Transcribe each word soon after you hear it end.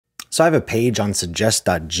So I have a page on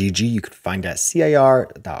suggest.gg. You could find at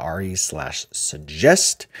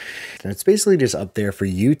cir.re/suggest. And it's basically just up there for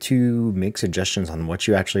you to make suggestions on what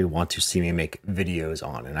you actually want to see me make videos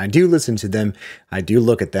on. And I do listen to them. I do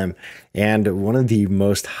look at them. And one of the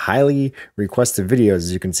most highly requested videos,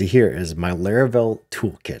 as you can see here, is my Laravel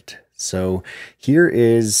toolkit. So here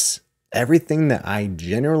is everything that I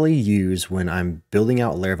generally use when I'm building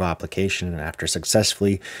out a Laravel application, and after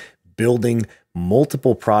successfully building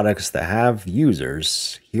multiple products that have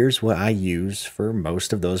users, here's what I use for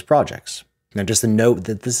most of those projects. Now, just a note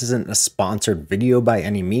that this isn't a sponsored video by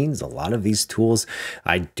any means. A lot of these tools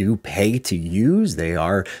I do pay to use. They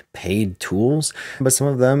are paid tools, but some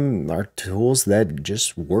of them are tools that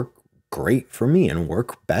just work great for me and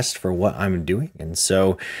work best for what I'm doing. And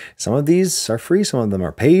so some of these are free, some of them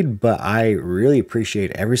are paid, but I really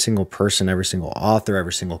appreciate every single person, every single author,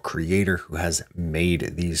 every single creator who has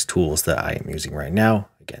made these tools that I am using right now.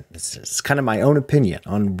 Again, it's kind of my own opinion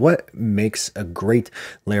on what makes a great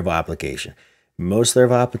Laravel application. Most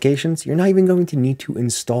Laravel applications, you're not even going to need to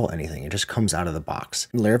install anything. It just comes out of the box.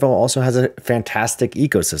 Laravel also has a fantastic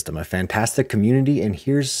ecosystem, a fantastic community, and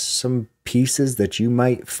here's some pieces that you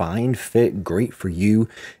might find fit great for you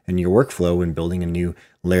and your workflow when building a new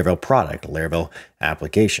Laravel product, a Laravel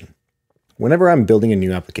application. Whenever I'm building a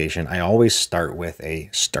new application, I always start with a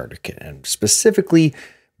starter kit, and specifically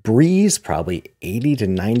Breeze, probably 80 to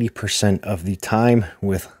 90% of the time,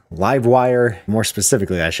 with LiveWire, more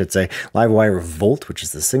specifically, I should say, LiveWire Volt, which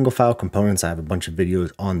is the single file components. I have a bunch of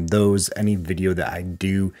videos on those. Any video that I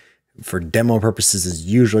do for demo purposes is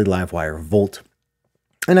usually LiveWire Volt.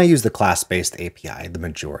 And I use the class-based API the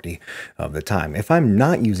majority of the time. If I'm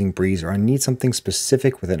not using Breeze or I need something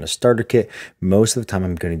specific within a starter kit, most of the time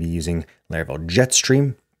I'm going to be using Laravel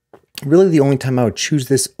JetStream. Really, the only time I would choose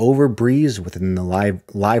this over Breeze within the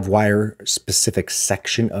LiveWire specific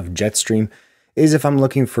section of JetStream is if I'm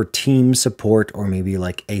looking for team support or maybe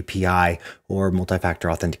like API or multi-factor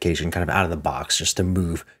authentication kind of out of the box just to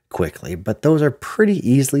move quickly. But those are pretty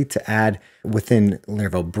easily to add within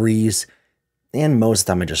Laravel Breeze, and most of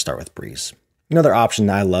the time I just start with Breeze. Another option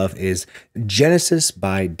that I love is Genesis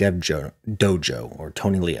by Dojo or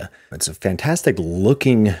Tony Leah. It's a fantastic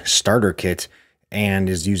looking starter kit and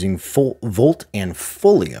is using Volt and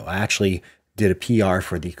Folio. I actually did a PR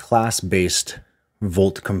for the class-based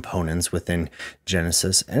Volt components within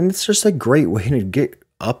Genesis, and it's just a great way to get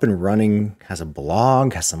up and running. Has a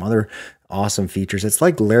blog, has some other awesome features. It's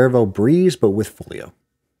like Laravel Breeze, but with Folio.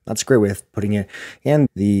 That's a great way of putting it. And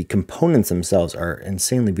the components themselves are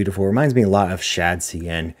insanely beautiful. It reminds me a lot of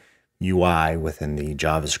ShadCN UI within the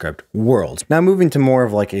JavaScript world. Now moving to more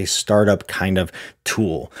of like a startup kind of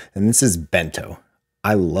tool, and this is Bento.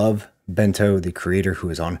 I love Bento. The creator, who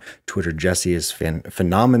is on Twitter, Jesse, is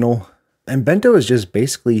phenomenal. And Bento is just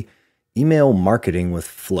basically email marketing with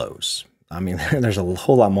flows. I mean, there's a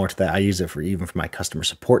whole lot more to that. I use it for even for my customer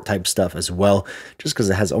support type stuff as well, just because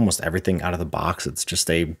it has almost everything out of the box. It's just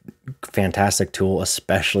a fantastic tool,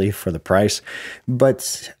 especially for the price.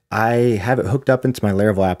 But I have it hooked up into my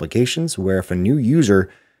Laravel applications where if a new user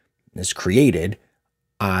is created,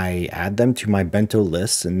 I add them to my Bento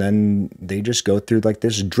list, and then they just go through like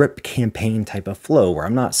this drip campaign type of flow where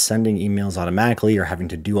I'm not sending emails automatically or having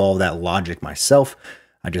to do all that logic myself.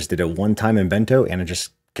 I just did it one time in Bento and it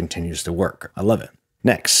just continues to work. I love it.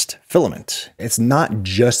 Next, Filament. It's not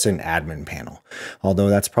just an admin panel, although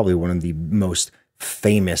that's probably one of the most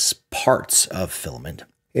famous parts of Filament.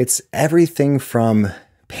 It's everything from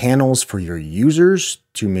panels for your users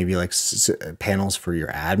to maybe like panels for your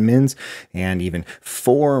admins, and even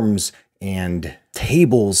forms and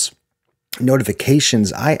tables,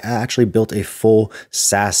 notifications. I actually built a full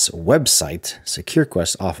SaaS website,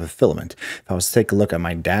 SecureQuest, off of Filament. If I was to take a look at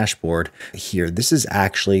my dashboard here, this is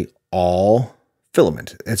actually all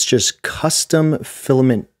Filament. It's just custom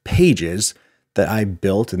Filament pages that I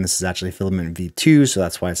built, and this is actually Filament v2, so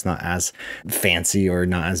that's why it's not as fancy or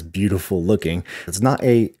not as beautiful looking. It's not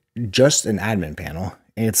just an admin panel.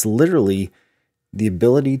 It's literally the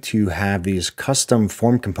ability to have these custom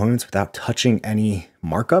form components without touching any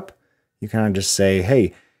markup. You kind of just say,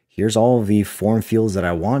 hey, here's all of the form fields that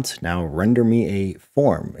I want. Now render me a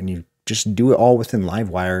form, and you just do it all within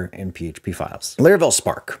LiveWire and PHP files. Laravel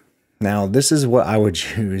Spark. Now this is what I would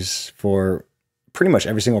use for pretty much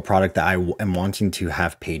every single product that I am wanting to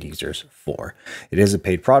have paid users for. It is a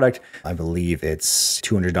paid product. I believe it's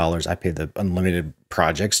 $200. I pay the unlimited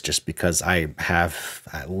projects just because I have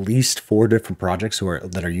at least 4 different projects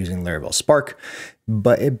that are using Laravel Spark.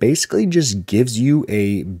 But it basically just gives you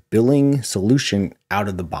a billing solution out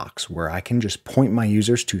of the box where I can just point my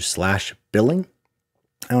users to /billing.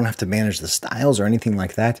 I don't have to manage the styles or anything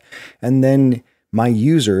like that. And then my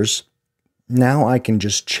users, now I can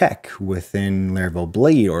just check within Laravel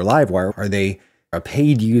Blade or LiveWire. Are they a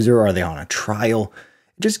paid user? Are they on a trial?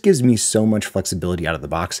 It just gives me so much flexibility out of the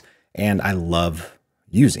box, and I love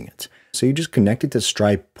using it. So you just connect it to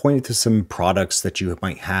Stripe, point it to some products that you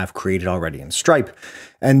might have created already in Stripe,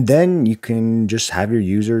 and then you can just have your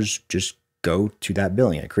users just go to that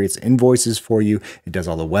billing. It creates invoices for you. It does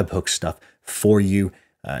all the webhook stuff for you.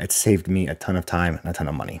 It saved me a ton of time and a ton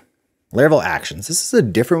of money. Laravel Actions. This is a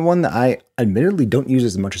different one that I admittedly don't use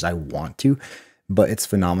as much as I want to, but it's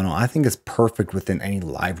phenomenal. I think it's perfect within any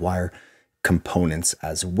LiveWire components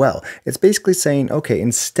as well. It's basically saying, okay,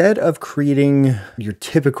 instead of creating your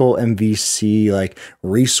typical MVC like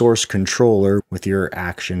resource controller with your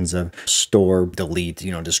actions of store, delete,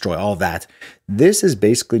 destroy, all that, this is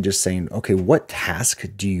basically just saying, okay, what task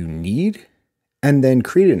do you need? And then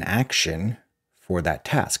create an action for that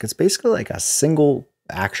task. It's basically like a single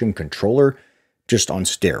action controller just on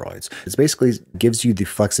steroids. It basically gives you the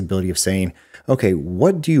flexibility of saying, okay,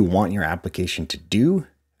 what do you want your application to do?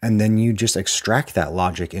 And then you just extract that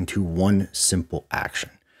logic into one simple action.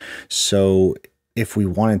 So if we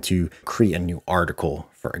wanted to create a new article,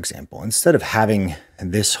 for example, instead of having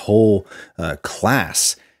this whole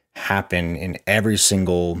class happen in every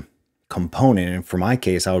single component, and for my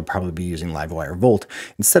case, I would probably be using LiveWire Volt,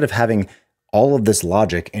 instead of having all of this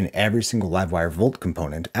logic in every single LiveWire Volt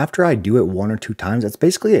component, after I do it 1 or 2 times, it's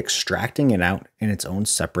basically extracting it out in its own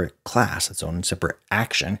separate class, its own separate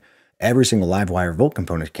action. Every single LiveWire Volt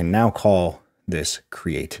component can now call this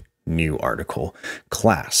create new article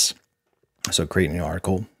class. So create new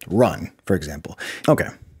article, run, for example. Okay,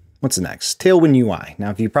 what's the next? Tailwind UI. Now,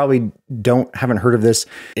 if you probably haven't heard of this,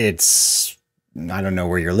 I don't know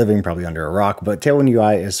where you're living, probably under a rock, but Tailwind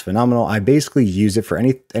UI is phenomenal. I basically use it for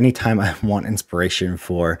any time I want inspiration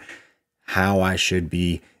for how I should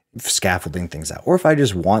be scaffolding things out. Or if I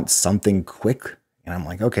just want something quick and I'm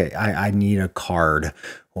like, okay, I need a card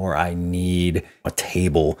or I need a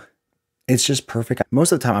table. It's just perfect.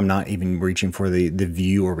 Most of the time, I'm not even reaching for the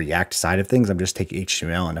Vue or React side of things. I'm just taking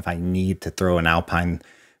HTML. And if I need to throw an Alpine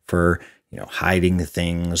for, hiding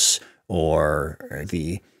things or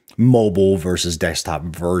the mobile versus desktop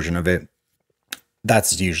version of it,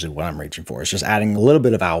 that's usually what I'm reaching for. It's just adding a little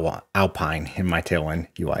bit of Alpine in my Tailwind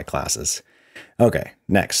UI classes. Okay,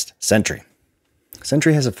 next, Sentry.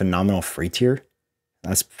 Sentry has a phenomenal free tier.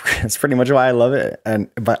 That's pretty much why I love it.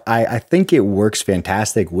 But I think it works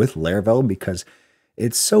fantastic with Laravel because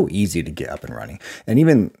it's so easy to get up and running. And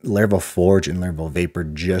even Laravel Forge and Laravel Vapor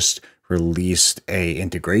just released a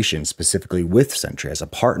integration specifically with Sentry as a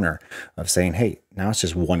partner of saying, hey, now it's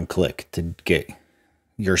just one click to get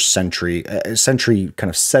your Sentry kind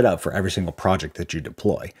of set up for every single project that you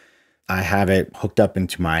deploy. I have it hooked up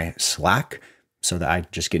into my Slack so that I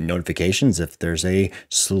just get notifications if there's a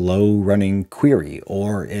slow running query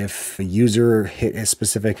or if a user hit a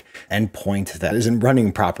specific endpoint that isn't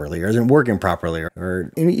running properly or isn't working properly,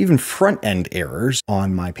 or even front end errors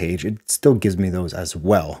on my page. It still gives me those as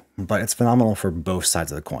well, but it's phenomenal for both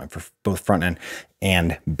sides of the coin, for both front end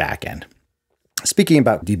and back end. Speaking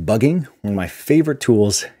about debugging, one of my favorite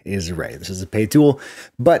tools is Ray. This is a paid tool,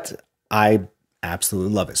 but I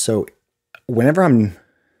absolutely love it. So whenever I'm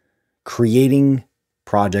creating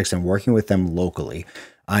projects and working with them locally,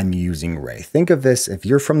 I'm using Ray. Think of this, if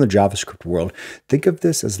you're from the JavaScript world, think of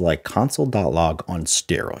this as like console.log on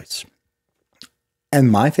steroids.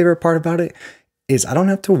 And my favorite part about it is I don't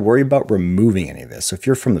have to worry about removing any of this. So if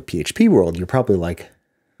you're from the PHP world, you're probably like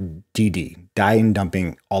DD, dying,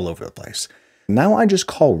 dumping all over the place. Now I just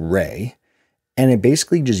call Ray and it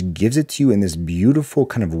basically just gives it to you in this beautiful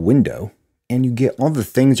kind of window and you get all the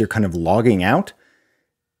things you're kind of logging out.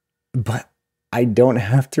 But I don't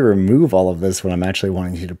have to remove all of this when I'm actually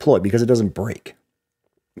wanting to deploy because it doesn't break.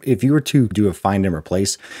 If you were to do a find and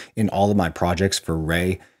replace in all of my projects for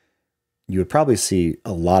Ray, you would probably see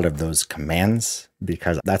a lot of those commands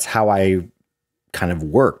because that's how I kind of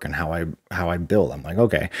work and how I build. I'm like,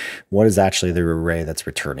 okay, what is actually the array that's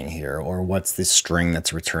returning here? Or what's this string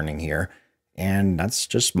that's returning here? And that's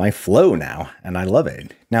just my flow now, and I love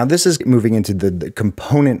it. Now, this is moving into the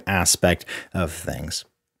component aspect of things.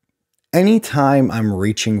 Anytime I'm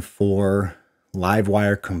reaching for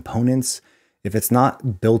LiveWire components, if it's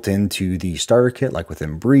not built into the starter kit, like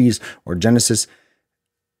within Breeze or Genesis,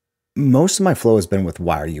 most of my flow has been with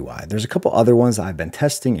WireUI. There's a couple other ones that I've been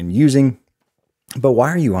testing and using, but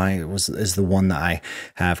WireUI is the one that I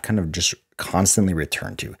have kind of just constantly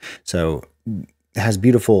returned to. So it has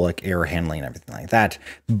beautiful like error handling and everything like that.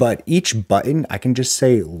 But each button, I can just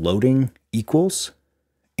say loading equals,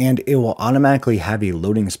 and it will automatically have a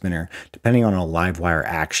loading spinner depending on a LiveWire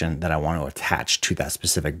action that I want to attach to that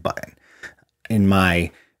specific button. In my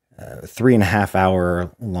 3.5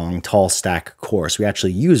 hour long tall stack course, we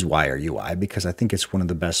actually use WireUI because I think it's one of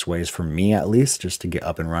the best ways for me, at least, just to get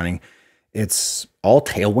up and running. It's all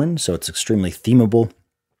Tailwind, so it's extremely themable,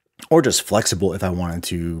 or just flexible if I wanted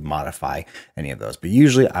to modify any of those. But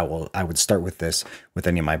usually I would start with this with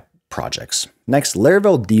any of my projects. Next,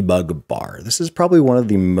 Laravel Debug Bar. This is probably one of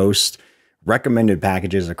the most recommended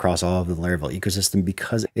packages across all of the Laravel ecosystem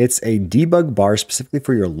because it's a debug bar specifically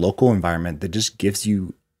for your local environment that just gives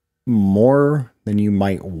you more than you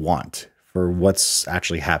might want for what's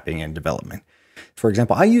actually happening in development. For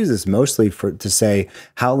example, I use this mostly to say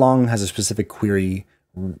how long has a specific query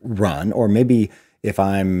run, or maybe if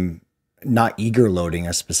I'm not eager loading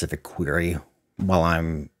a specific query while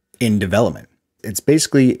I'm in development. It's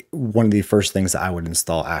basically one of the first things that I would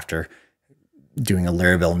install after doing a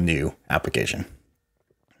Laravel new application.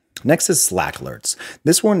 Next is Slack alerts.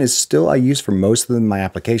 This one is still I use for most of my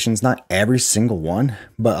applications, not every single one,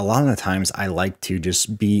 but a lot of the times I like to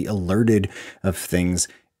just be alerted of things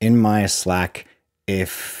in my Slack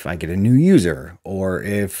if I get a new user or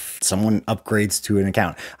if someone upgrades to an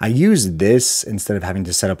account. I use this instead of having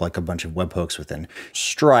to set up like a bunch of webhooks within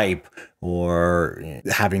Stripe or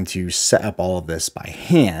having to set up all of this by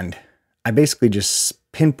hand. I basically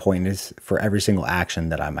just pinpoint it for every single action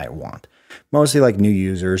that I might want. Mostly like new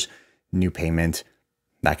users, new payment,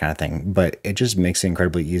 that kind of thing. But it just makes it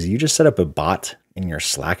incredibly easy. You just set up a bot in your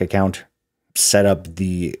Slack account, set up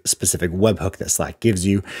the specific webhook that Slack gives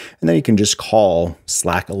you, and then you can just call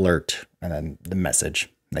Slack alert and then the message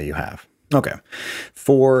that you have. Okay.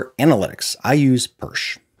 For analytics, I use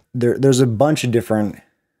Pirsch. There's a bunch of different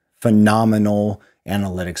phenomenal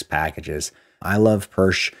analytics packages. I love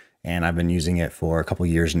Pirsch, and I've been using it for a couple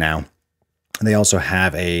years now. They also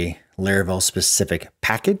have a Laravel specific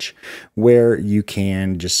package where you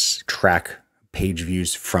can just track page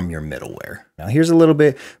views from your middleware. Now here's a little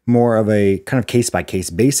bit more of a kind of case by case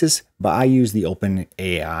basis, but I use the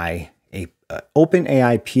OpenAI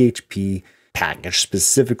PHP package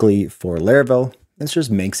specifically for Laravel. This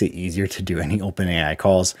just makes it easier to do any OpenAI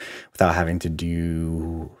calls without having to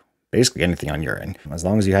do basically anything on your end. As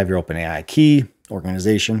long as you have your OpenAI key,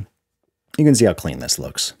 organization, you can see how clean this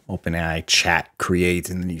looks. OpenAI chat, create,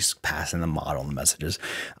 and then you just pass in the model and the messages.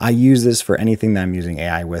 I use this for anything that I'm using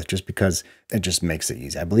AI with just because it just makes it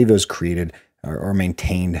easy. I believe it was created or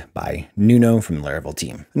maintained by Nuno from the Laravel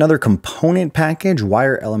team. Another component package,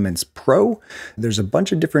 Wire Elements Pro. There's a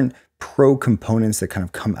bunch of different pro components that kind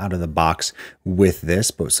of come out of the box with this,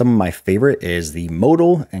 but some of my favorite is the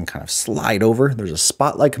modal and kind of slide over. There's a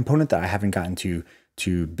spotlight component that I haven't gotten to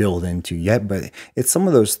build into yet, but it's some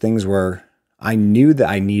of those things where I knew that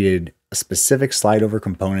I needed a specific slide over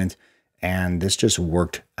component, and this just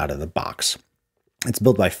worked out of the box. It's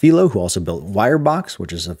built by Philo, who also built Wirebox,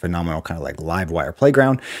 which is a phenomenal kind of like LiveWire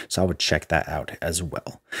playground. So I would check that out as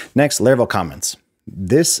well. Next, Laravel comments.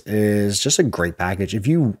 This is just a great package if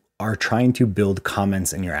you are trying to build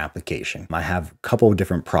comments in your application. I have a couple of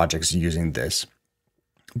different projects using this,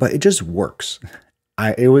 but it just works.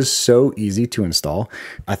 It was so easy to install.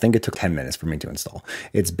 I think it took 10 minutes for me to install.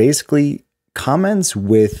 It's basically comments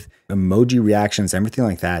with emoji reactions, everything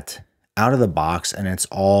like that out of the box, and it's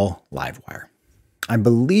all LiveWire. I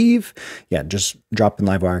believe, yeah, just drop in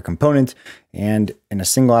LiveWire component, and in a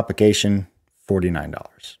single application, $49.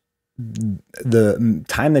 The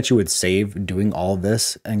time that you would save doing all of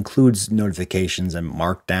this includes notifications and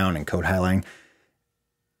markdown and code highlighting.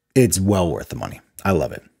 It's well worth the money. I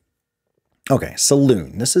love it. Okay,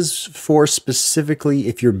 Saloon. This is for specifically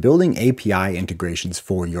if you're building API integrations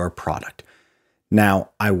for your product. Now,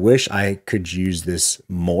 I wish I could use this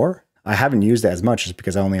more. I haven't used it as much just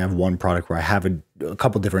because I only have one product where I have a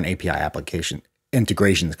couple different API application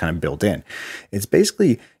integrations kind of built in. It's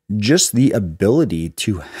basically just the ability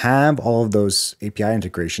to have all of those API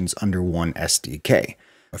integrations under one SDK.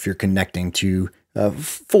 If you're connecting to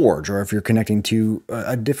Forge, or if you're connecting to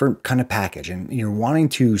a different kind of package and you're wanting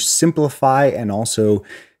to simplify and also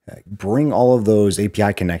bring all of those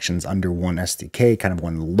API connections under one SDK, kind of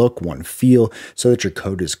one look, one feel, so that your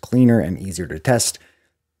code is cleaner and easier to test,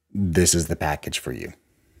 this is the package for you.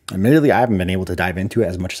 Admittedly, I haven't been able to dive into it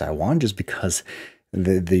as much as I want just because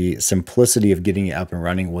the simplicity of getting it up and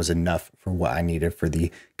running was enough for what I needed for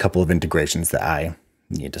the couple of integrations that I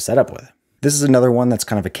need to set up with. This is another one that's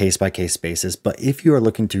kind of a case-by-case basis, but if you are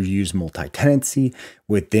looking to use multi-tenancy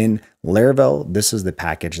within Laravel, this is the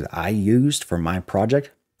package that I used for my project,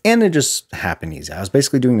 and it just happened easy. I was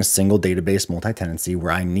basically doing a single database multi-tenancy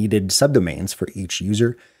where I needed subdomains for each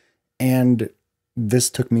user, and this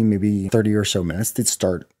took me maybe 30 or so minutes to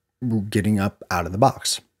start getting up out of the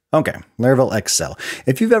box. Okay, Laravel Excel.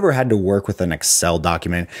 If you've ever had to work with an Excel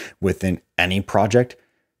document within any project,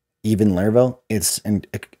 even Laravel, it's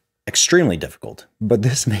extremely difficult, but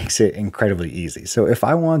this makes it incredibly easy. So if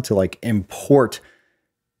I want to like import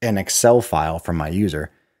an Excel file from my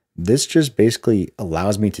user, this just basically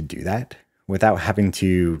allows me to do that without having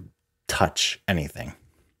to touch anything.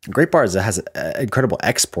 The great part is it has an incredible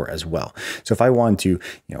export as well. So if I want to,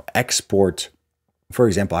 export, for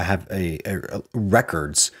example, I have a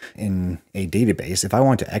records in a database. If I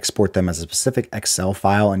want to export them as a specific Excel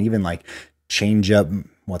file and even like change up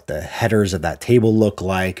what the headers of that table look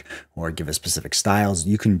like or give it specific styles,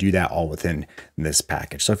 you can do that all within this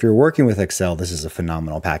package. So if you're working with Excel, this is a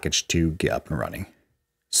phenomenal package to get up and running.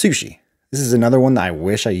 Sushi. This is another one that I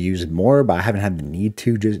wish I used more, but I haven't had the need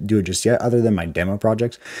to just do it just yet, other than my demo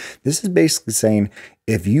projects. This is basically saying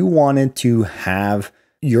if you wanted to have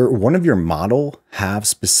one of your model have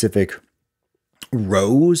specific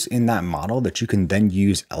rows in that model that you can then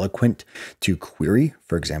use Eloquent to query.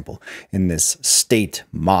 For example, in this state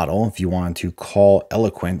model, if you wanted to call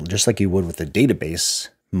Eloquent just like you would with a database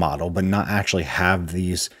model, but not actually have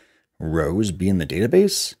these rows be in the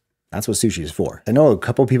database, that's what Sushi is for. I know a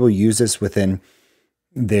couple people use this within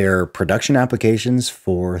their production applications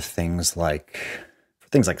for things like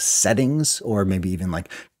settings, or maybe even like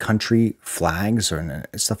country flags or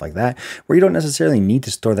stuff like that, where you don't necessarily need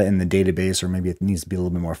to store that in the database, or maybe it needs to be a little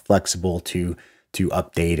bit more flexible to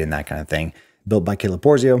update and that kind of thing. Built by Caleb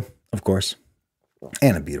Porzio, of course,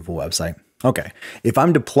 and a beautiful website. Okay, if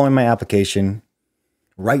I'm deploying my application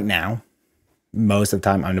right now, most of the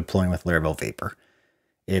time I'm deploying with Laravel Vapor.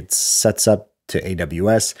 It sets up to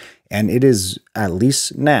AWS, and it is, at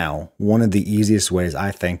least now, one of the easiest ways,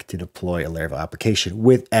 I think, to deploy a Laravel application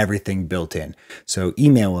with everything built in. So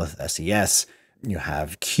email with SES, you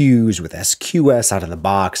have queues with SQS out of the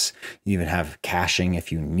box, you even have caching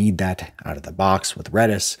if you need that out of the box with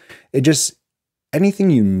Redis. It just,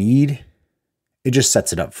 anything you need, it just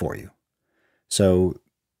sets it up for you. So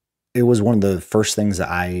it was one of the first things that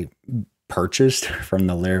I purchased from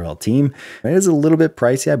the Laravel team. It is a little bit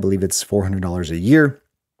pricey. I believe it's $400 a year,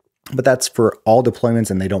 but that's for all deployments,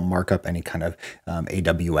 and they don't mark up any kind of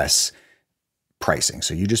AWS pricing.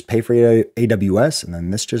 So you just pay for AWS, and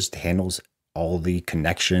then this just handles all the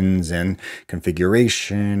connections and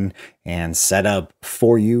configuration and setup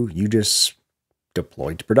for you. You just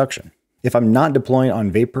deploy to production. If I'm not deploying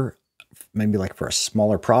on Vapor, maybe like for a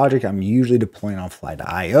smaller project, I'm usually deploying on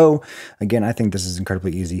Fly.io. Again, I think this is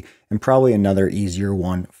incredibly easy and probably another easier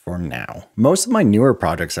one for now. Most of my newer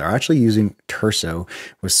projects are actually using Turso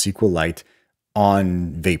with SQLite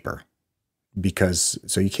on Vapor, because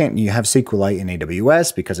so you have SQLite in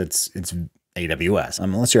AWS because it's AWS,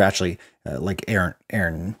 unless you're actually like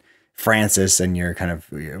Aaron Francis and you're kind of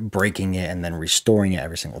breaking it and then restoring it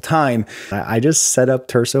every single time. I just set up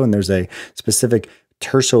Turso, and there's a specific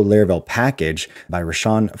Turso Laravel package by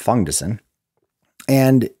Rashawn Fongdison,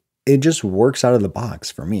 and it just works out of the box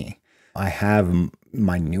for me. I have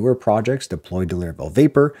my newer projects deployed to Laravel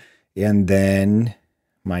Vapor, and then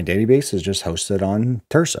my database is just hosted on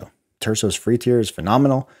Turso. Turso's free tier is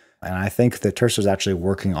phenomenal, and I think that Turso is actually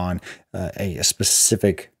working on a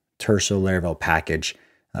specific Turso Laravel package.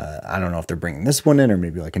 I don't know if they're bringing this one in or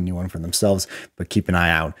maybe like a new one for themselves, but keep an eye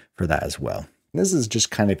out for that as well. This is just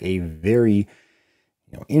kind of a very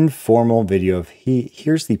informal video of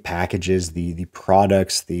here's the packages, the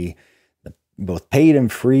products, the both paid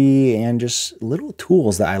and free, and just little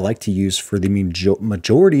tools that I like to use for the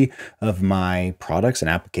majority of my products and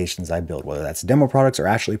applications I build, whether that's demo products or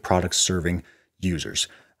actually products serving users.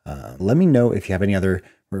 Let me know if you have any other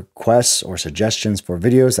requests or suggestions for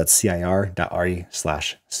videos. That's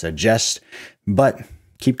cir.re/suggest. But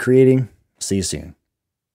keep creating. See you soon.